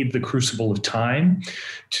art need the crucible of time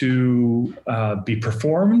to be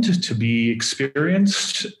performed, to be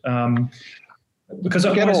experienced, because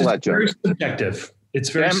otherwise it's very subjective. It's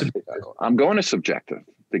very subjective. I'm going to subjective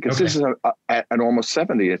because this is at almost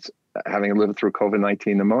 70. It's having lived through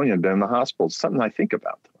COVID-19 pneumonia and been in the hospital. It's something I think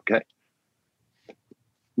about. Okay,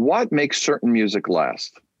 what makes certain music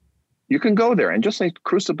last? You can go there and just say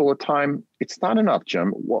crucible of time. It's not enough,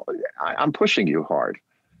 Jim. Well, I'm pushing you hard.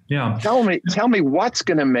 Yeah. Tell me what's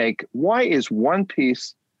going to make, why is one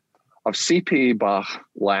piece of C.P. Bach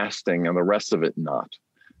lasting and the rest of it not?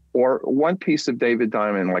 Or one piece of David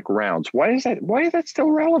Diamond, like Rounds. Why is that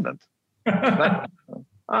still relevant? I'm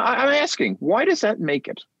asking, why does that make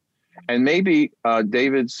it? And maybe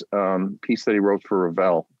David's piece that he wrote for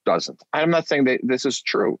Ravel doesn't. I'm not saying that this is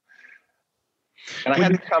true. And I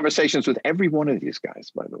had conversations with every one of these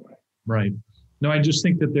guys, by the way. Right. No, I just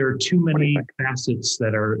think that there are too many facets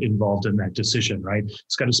that are involved in that decision, right?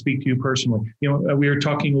 It's got to speak to you personally. We were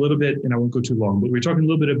talking a little bit, and I won't go too long, but we were talking a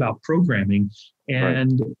little bit about programming.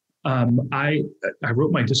 And I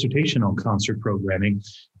wrote my dissertation on concert programming.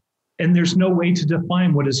 And there's no way to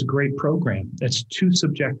define what is a great program. That's too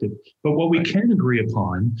subjective. But what we can agree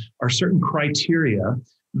upon are certain criteria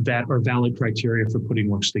that are valid criteria for putting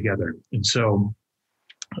works together. And so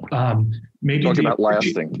maybe talking about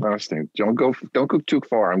lasting. Don't go too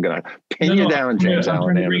far. I'm going to pin you down, James Alan.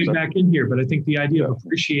 I'm trying to bring it back in here, but I think the idea of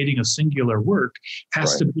appreciating a singular work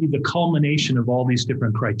has to be the culmination of all these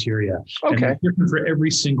different criteria. Okay. And it's different for every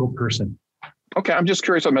single person. Okay, I'm just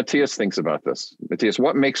curious what Matthias thinks about this. Matthias,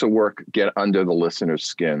 what makes a work get under the listener's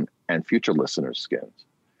skin and future listeners' skins?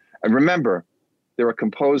 And remember, there are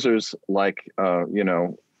composers like,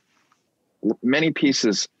 many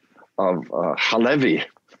pieces of Halevi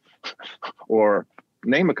or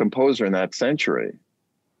name a composer in that century.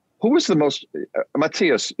 Who was the most,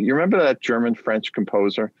 Matthias, you remember that German-French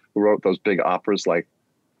composer who wrote those big operas like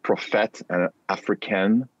Prophète and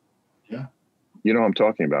Africaine? Yeah. You know what I'm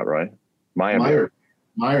talking about, right? Meyerbeer,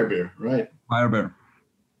 right. Meyerbeer.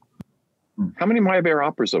 How many Meyerbeer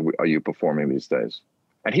operas are you performing these days?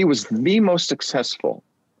 And he was the most successful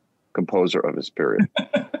composer of his period.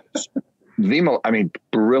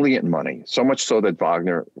 Brilliant money. So much so that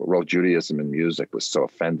Wagner wrote Judaism in Music, was so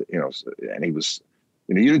offended, and he was,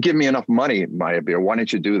 you didn't give me enough money, Meyerbeer. Why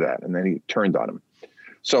didn't you do that? And then he turned on him.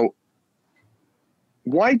 So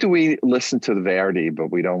why do we listen to Verdi,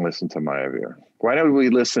 but we don't listen to Meyerbeer? Why don't we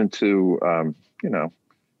listen to, we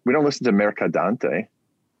don't listen to Mercadante?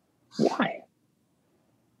 Why?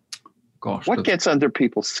 Gosh, what gets under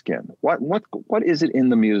people's skin? What is it in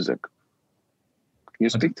the music? Can you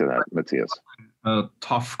speak to that, Matthias? A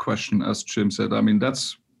tough question, as Jim said. I mean,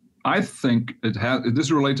 I think it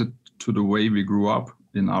is related to the way we grew up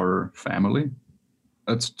in our family.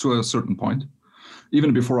 That's to a certain point,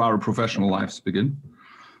 even before our professional lives begin.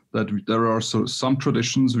 That there are some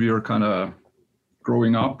traditions we are kind of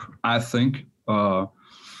growing up, I think,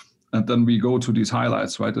 and then we go to these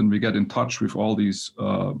highlights, right? And we get in touch with all these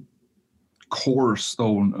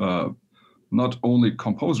cornerstone, not only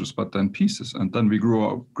composers, but then pieces. And then we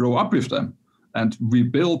grow up with them, and we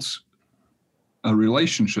build a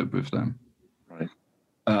relationship with them. Right.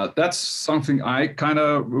 That's something I kind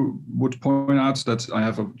of would point out, that I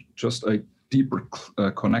have just a deeper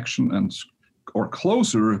connection or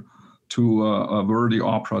closer to a Verdi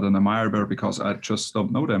opera than a Meyerbeer, because I just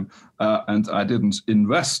don't know them. And I didn't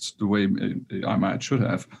invest the way I might should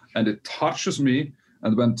have. And it touches me.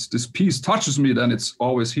 And when this piece touches me, then it's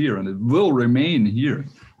always here, and it will remain here.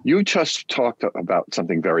 You just talked about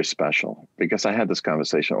something very special, because I had this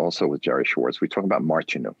conversation also with Jerry Schwartz. We talk about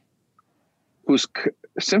Martinu, whose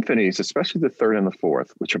symphonies, especially the third and the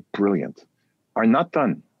fourth, which are brilliant, are not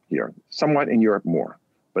done here. Somewhat in Europe more,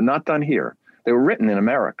 but not done here. They were written in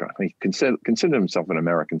America. He considered himself an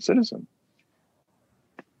American citizen.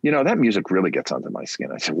 That music really gets under my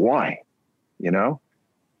skin. I said, why?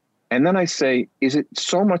 And then I say, is it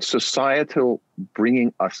so much societal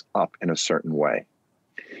bringing us up in a certain way?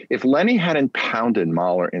 If Lenny hadn't pounded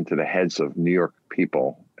Mahler into the heads of New York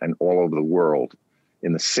people and all over the world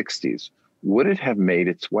in the 60s, would it have made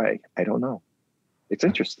its way? I don't know. It's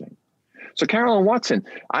interesting. So Carolyn Watson,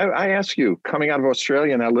 I ask you, coming out of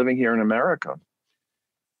Australia, now living here in America,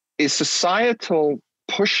 is societal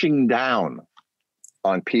pushing down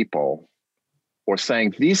on people, or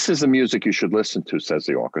saying, this is the music you should listen to, says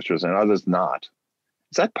the orchestras, and others not?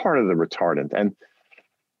 Is that part of the retardant? And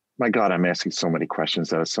my God, I'm asking so many questions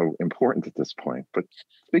that are so important at this point, but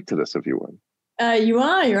speak to this if you would.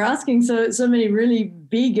 You're asking so many really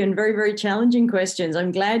big and very, very challenging questions.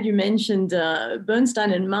 I'm glad you mentioned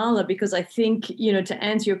Bernstein and Mahler, because I think, to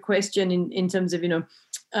answer your question in terms of,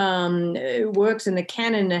 works in the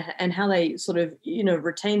canon and how they sort of,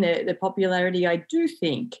 retain their popularity, I do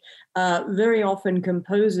think very often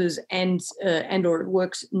composers and or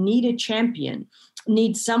works need a champion,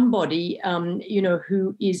 need somebody,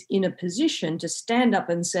 who is in a position to stand up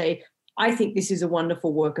and say, I think this is a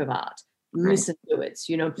wonderful work of art. Listen to it,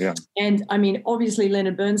 Yeah. And I mean, obviously,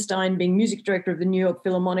 Leonard Bernstein being music director of the New York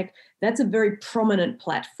Philharmonic, that's a very prominent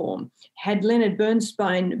platform. Had Leonard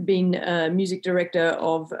Bernstein been music director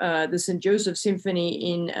of the St. Joseph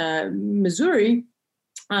Symphony in Missouri,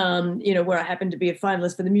 where I happen to be a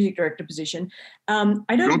finalist for the music director position,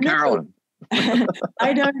 I don't know. Carolyn.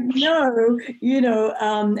 I don't know,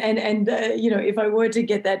 if I were to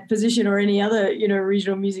get that position or any other,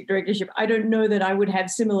 regional music directorship, I don't know that I would have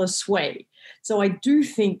similar sway. So I do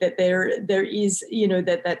think that there is,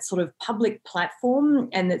 that sort of public platform,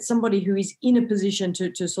 and that somebody who is in a position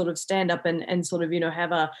to sort of stand up and sort of,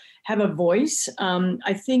 have a voice.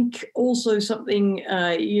 I think also something,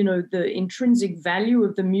 the intrinsic value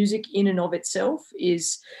of the music in and of itself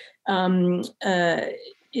is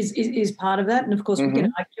part of that. And of course, we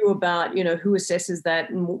can argue about, who assesses that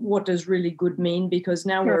and what does really good mean, because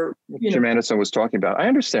now we're, Jim Anderson was talking about. I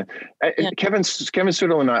understand. Kevin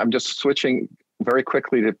Sudol and I'm just switching very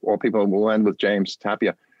quickly to all people. We'll end with James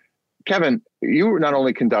Tapia. Kevin, you not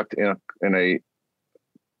only conduct at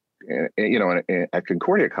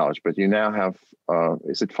Concordia College, but you now have,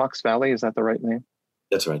 is it Fox Valley? Is that the right name?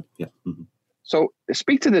 That's right. Yeah. Mm-hmm. So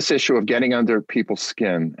speak to this issue of getting under people's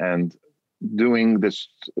skin and doing this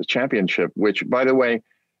championship, which, by the way,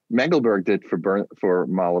 Mengelberg did for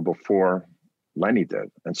Mahler before Lenny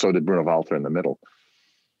did, and so did Bruno Walter in the middle.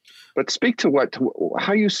 But speak to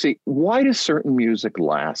how you see, why does certain music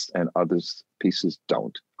last and others pieces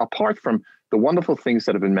don't? Apart from the wonderful things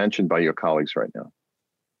that have been mentioned by your colleagues right now,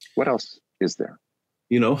 what else is there?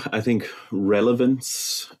 I think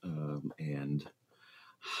relevance and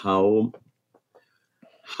how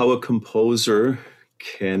a composer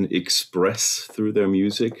can express through their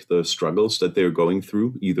music the struggles that they're going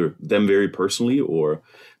through, either them very personally or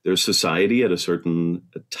their society at a certain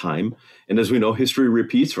time. And as we know, history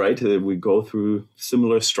repeats, right? We go through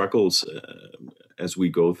similar struggles as we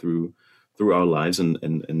go through our lives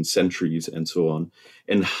and centuries and so on.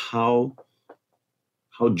 And how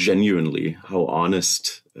genuinely, how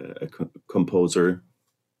honest a composer,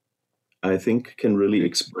 I think, can really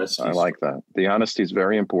express. I like that. The honesty is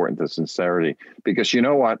very important, the sincerity, because you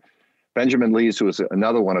know what? Benjamin Lees, who was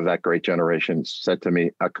another one of that great generation, said to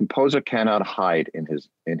me, a composer cannot hide in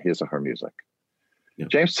his or her music. Yeah.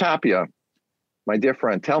 James Tapia, my dear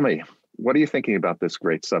friend, tell me, what are you thinking about this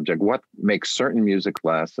great subject? What makes certain music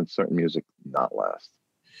last and certain music not last?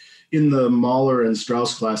 In the Mahler and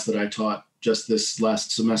Strauss class that I taught just this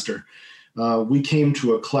last semester, we came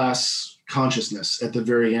to a class consciousness at the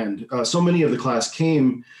very end. So many of the class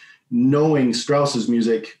came knowing Strauss's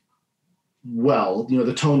music well,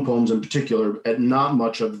 the tone poems in particular, and not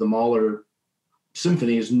much of the Mahler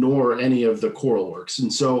symphonies nor any of the choral works.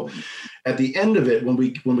 And so at the end of it, when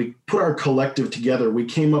we put our collective together, we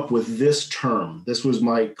came up with this term. This was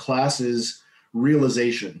my class's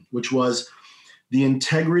realization, which was the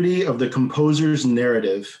integrity of the composer's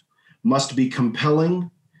narrative must be compelling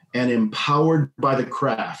and empowered by the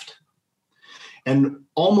craft. And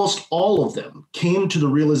almost all of them came to the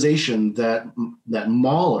realization that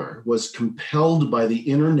Mahler was compelled by the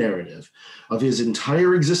inner narrative of his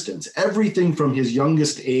entire existence, everything from his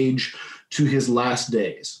youngest age to his last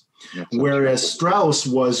days. Whereas Strauss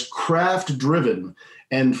was craft driven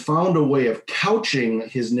and found a way of couching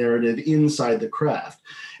his narrative inside the craft.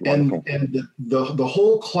 Wonderful. And the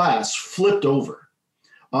whole class flipped over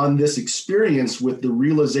on this experience with the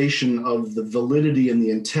realization of the validity and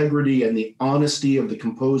the integrity and the honesty of the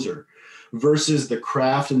composer versus the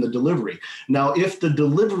craft and the delivery. Now, if the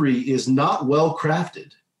delivery is not well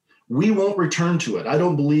crafted, we won't return to it. I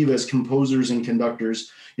don't believe as composers and conductors,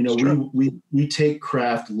 we take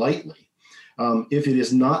craft lightly. If it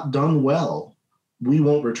is not done well, we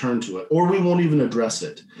won't return to it, or we won't even address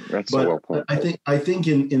it. That's so well put. I think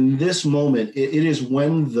in this moment, it is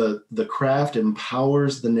when the craft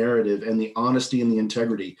empowers the narrative and the honesty and the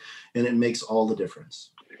integrity, and it makes all the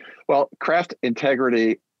difference. Well, craft,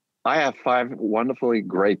 integrity. I have 5 wonderfully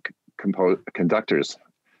great conductors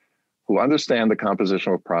who understand the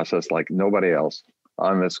compositional process like nobody else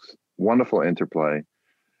on this wonderful interplay.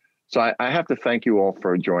 So I have to thank you all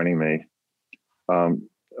for joining me.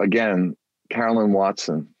 Again, Carolyn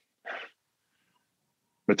Watson,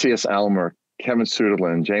 Matthias Almer, Kevin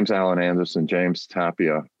Suderlin, James Allen Anderson, James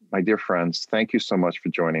Tapia. My dear friends, thank you so much for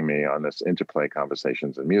joining me on this Interplay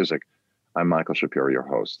Conversations in Music. I'm Michael Shapiro, your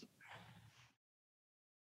host.